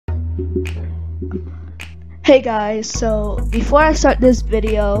Hey guys, so before I start this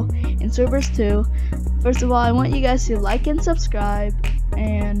video in Cerberus 2, first of all I want you guys to like and subscribe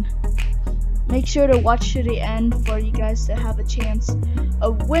and make sure to watch to the end for you guys to have a chance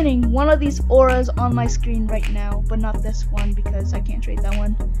of winning one of these auras on my screen right now, but not this one because I can't trade that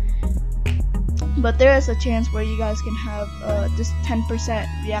one. But there is a chance where you guys can have this 10%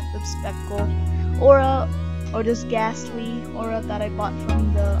 reactive speckle aura or this ghastly aura that I bought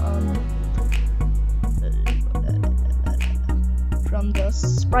from the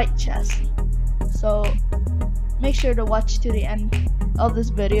sprite chest. So make sure to watch to the end of this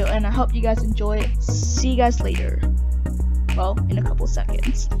video and I hope you guys enjoy it. See you guys later. Well, in a couple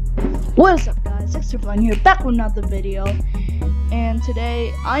seconds. What is up guys, Extraflying here, back with another video. And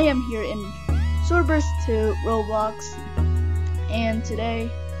today I am here in Cerberus 2 Roblox, and today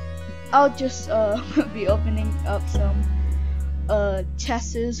I'll just be opening up some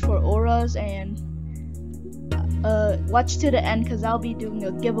chests for auras, and watch to the end because I'll be doing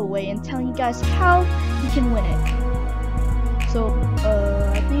a giveaway and telling you guys how you can win it. So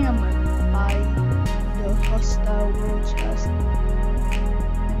I think I'm gonna buy the hostile world chest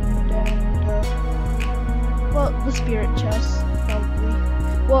and then the spirit chest probably.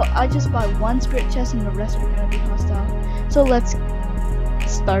 Well, I just buy one spirit chest and the rest are gonna be hostile. So let's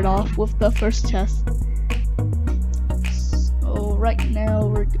start off with the first chest. So right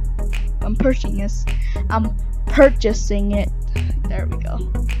now I'm purchasing it. There we go.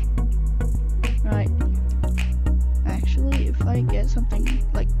 Right. Actually, if I get something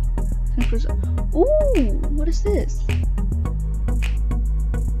like 10%. Ooh, what is this?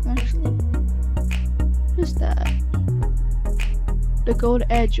 Actually, what is that? The gold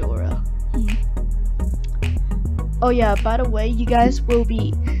edge aura. Oh yeah, by the way, you guys will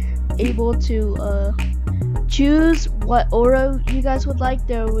be able to choose what aura you guys would like.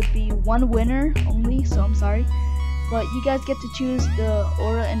 There would be one winner only, so I'm sorry, but you guys get to choose the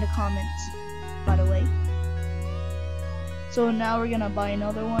aura in the comments, by the way. So now we're gonna buy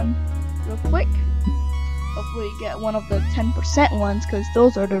another one real quick. Hopefully we get one of the 10% ones because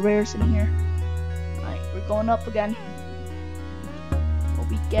those are the rares in here. Alright, we're going up again. What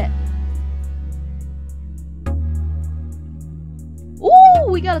we get? Ooh,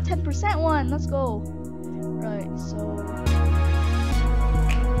 we got a 10% one. Let's go. Right, so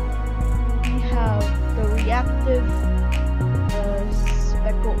we have the reactive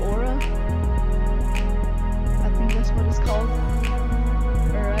speckle aura. I think that's what it's called.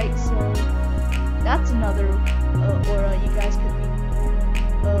 Alright, so that's another aura you guys could be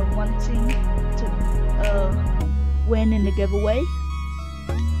wanting to win in the giveaway.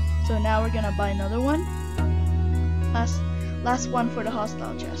 So now we're gonna buy another one. Last one for the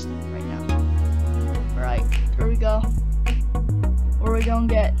hostile chest right now. Alright, here we go. What are we gonna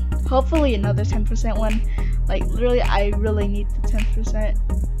get? Hopefully another 10% one. Like literally, I really need the 10%.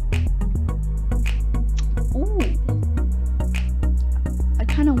 Ooh. I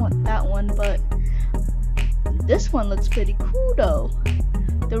kinda want that one, but this one looks pretty cool though.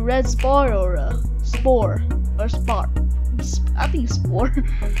 The red spore aura. Spore. Or spot. I think spore.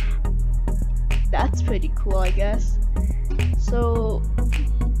 That's pretty cool, I guess. So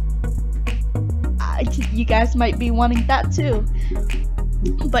you guys might be wanting that too.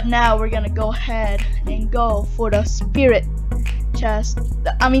 But now we're gonna go ahead and go for the spirit chest.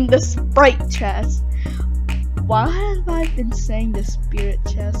 The sprite chest. Why have I been saying the spirit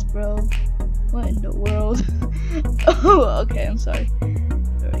chest, bro? What in the world? Oh, okay, I'm sorry.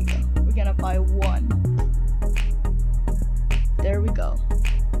 There we go. We're gonna buy one. There we go.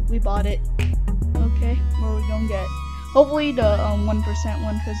 We bought it. Okay, what are we gonna get? Hopefully the 1%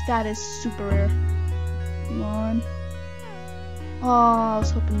 one, because that is super rare. Come on. Oh, I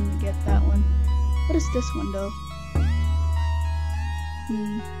was hoping to get that one. What is this one though?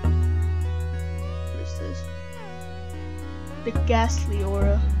 What is this? The ghastly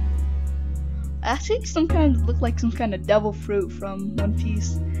aura. Actually, some kind of look like some kind of devil fruit from One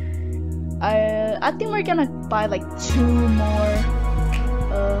Piece. I think we're gonna buy like 2 more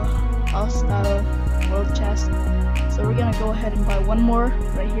hostile world chests. So we're gonna go ahead and buy one more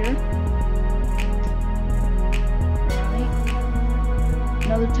right here. Alright.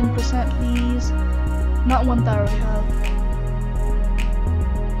 Another 10% please. Not one that I already have.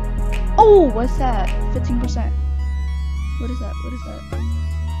 Oh, what's that? 15%. What is that? What is that?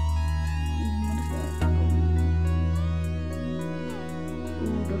 What is that?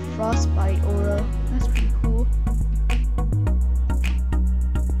 Ooh, the frostbite aura. That's pretty cool.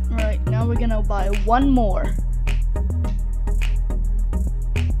 Alright, now we're gonna buy one more.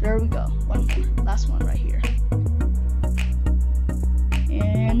 There we go. One more. Last one right here.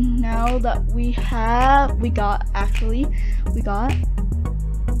 And now now that we got, I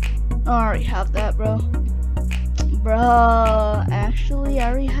already have that, bro. Actually, I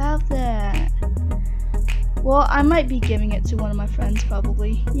already have that. Well, I might be giving it to one of my friends,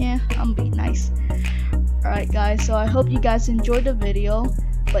 probably. Yeah, I'm being nice. Alright, guys, so I hope you guys enjoyed the video.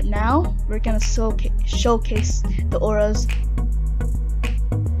 But now, we're gonna showcase the auras.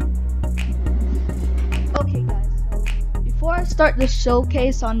 Okay, guys, so before I start the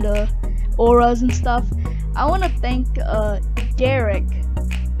showcase on the auras and stuff, I want to thank Derek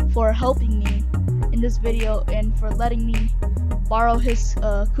for helping me in this video and for letting me borrow his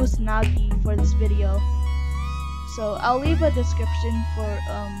Kusanagi for this video. So I'll leave a description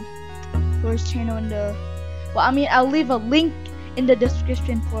for his channel in the, well, I mean, I'll leave a link in the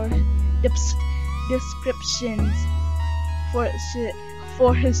description for descriptions for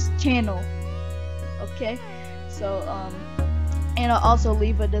his channel. Okay, so and I'll also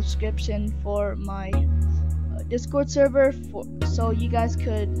leave a description for my Discord server so you guys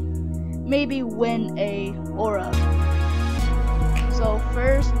could maybe win a aura. So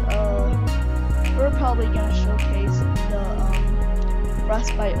first, we're probably gonna showcase the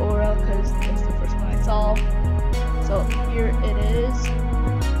Frostbite aura because that's the first one I saw. So here it is.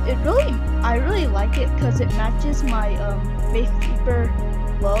 I really like it because it matches my Faith Keeper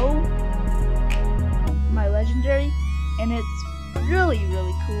low, my legendary, and it's really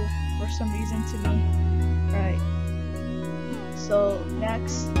cool for some reason to me. Right. So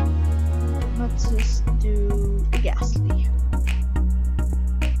next, let's just do the Ghastly.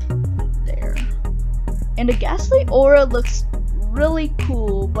 There. And the Ghastly aura looks really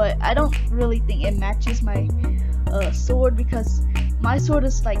cool, but I don't really think it matches my sword because my sword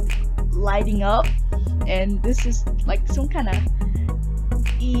is like lighting up, and this is like some kind of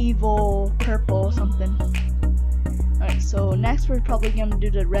evil purple or something. Alright, so next we're probably gonna do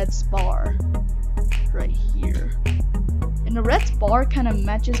the red spar right here. And the red spar kind of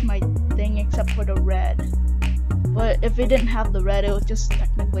matches my thing except for the red. But if it didn't have the red, it would just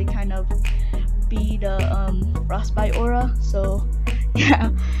technically kind of be the Frostbite aura. So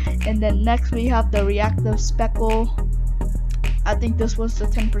yeah. And then next we have the reactive speckle. I think this was the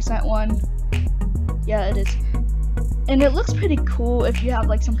 10% one. Yeah, it is. And it looks pretty cool if you have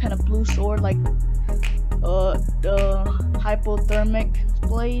like some kind of blue sword, like the hypothermic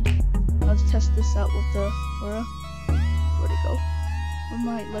blade. Let's test this out with the aura. Where'd it go? Where's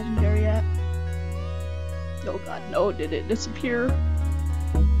my legendary at? Oh god, no, did it disappear?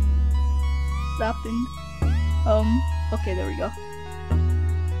 What happened? Okay, there we go.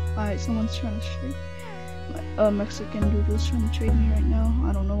 Alright, someone's trying to trade. Mexican dude was trying to trade me right now.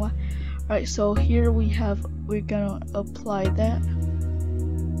 I don't know why. Alright, so here we're gonna apply that.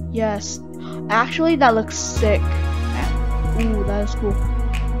 Yes. Actually, that looks sick. Ooh, that is cool.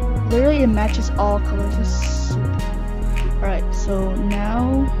 Literally, it matches all colors. It's super cool. Alright, so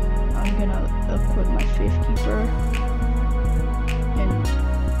now I'm gonna equip my Faith Keeper. And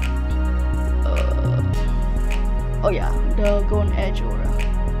oh yeah, the Golden Edge aura.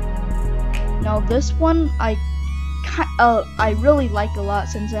 Now this one I really like a lot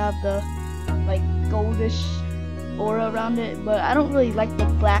since I have the like goldish aura around it, but I don't really like the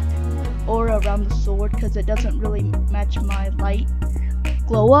black aura around the sword because it doesn't really match my light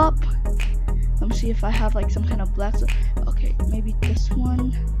glow up. Let me see if I have like some kind of black. Okay, maybe this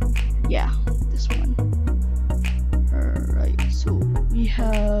one. Yeah, this one. Alright, so we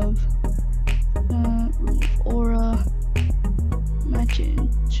have remove aura, match it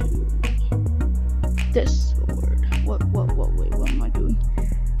into this sword. Wait, what am I doing?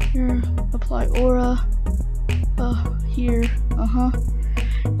 Here, apply aura. Here,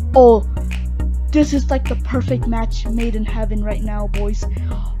 Oh, this is like the perfect match made in heaven right now, boys.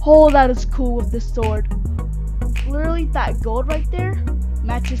 Oh, that is cool with this sword. Literally, that gold right there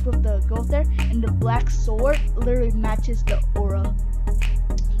matches with the gold there, and the black sword literally matches the aura.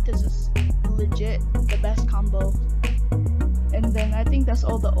 This is legit the best combo. And then I think that's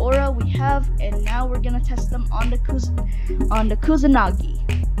all the aura we have, and now we're gonna test them on the Kusanagi.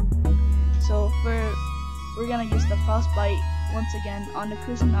 So we're gonna use the Frostbite once again on the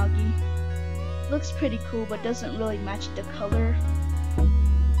Kusanagi. Looks pretty cool, but doesn't really match the color.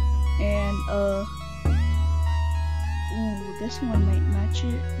 And ooh, this one might match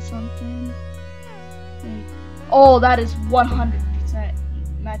it or something. Oh, that is 100%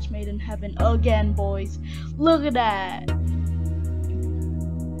 match made in heaven again, boys. Look at that.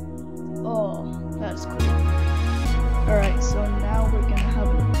 Oh, that's cool. Alright, so now we're gonna have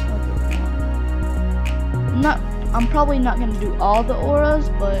another one. I'm probably not gonna do all the auras,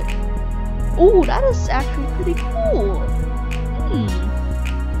 but oh, that is actually pretty cool.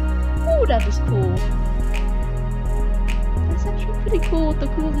 Ooh, that is cool. That's actually pretty cool with the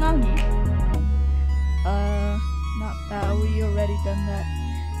Kusanagi. Not that. We already done that.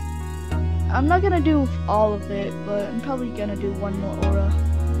 I'm not gonna do all of it, but I'm probably gonna do one more aura.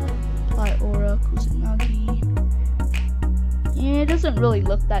 Apply aura, Kusanagi. Yeah, it doesn't really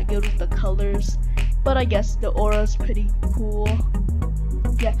look that good with the colors, but I guess the aura's pretty cool.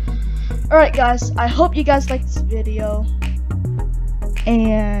 Yeah. Alright guys, I hope you guys liked this video,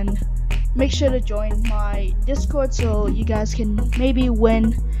 and make sure to join my Discord so you guys can maybe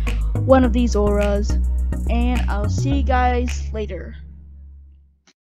win one of these auras, and I'll see you guys later.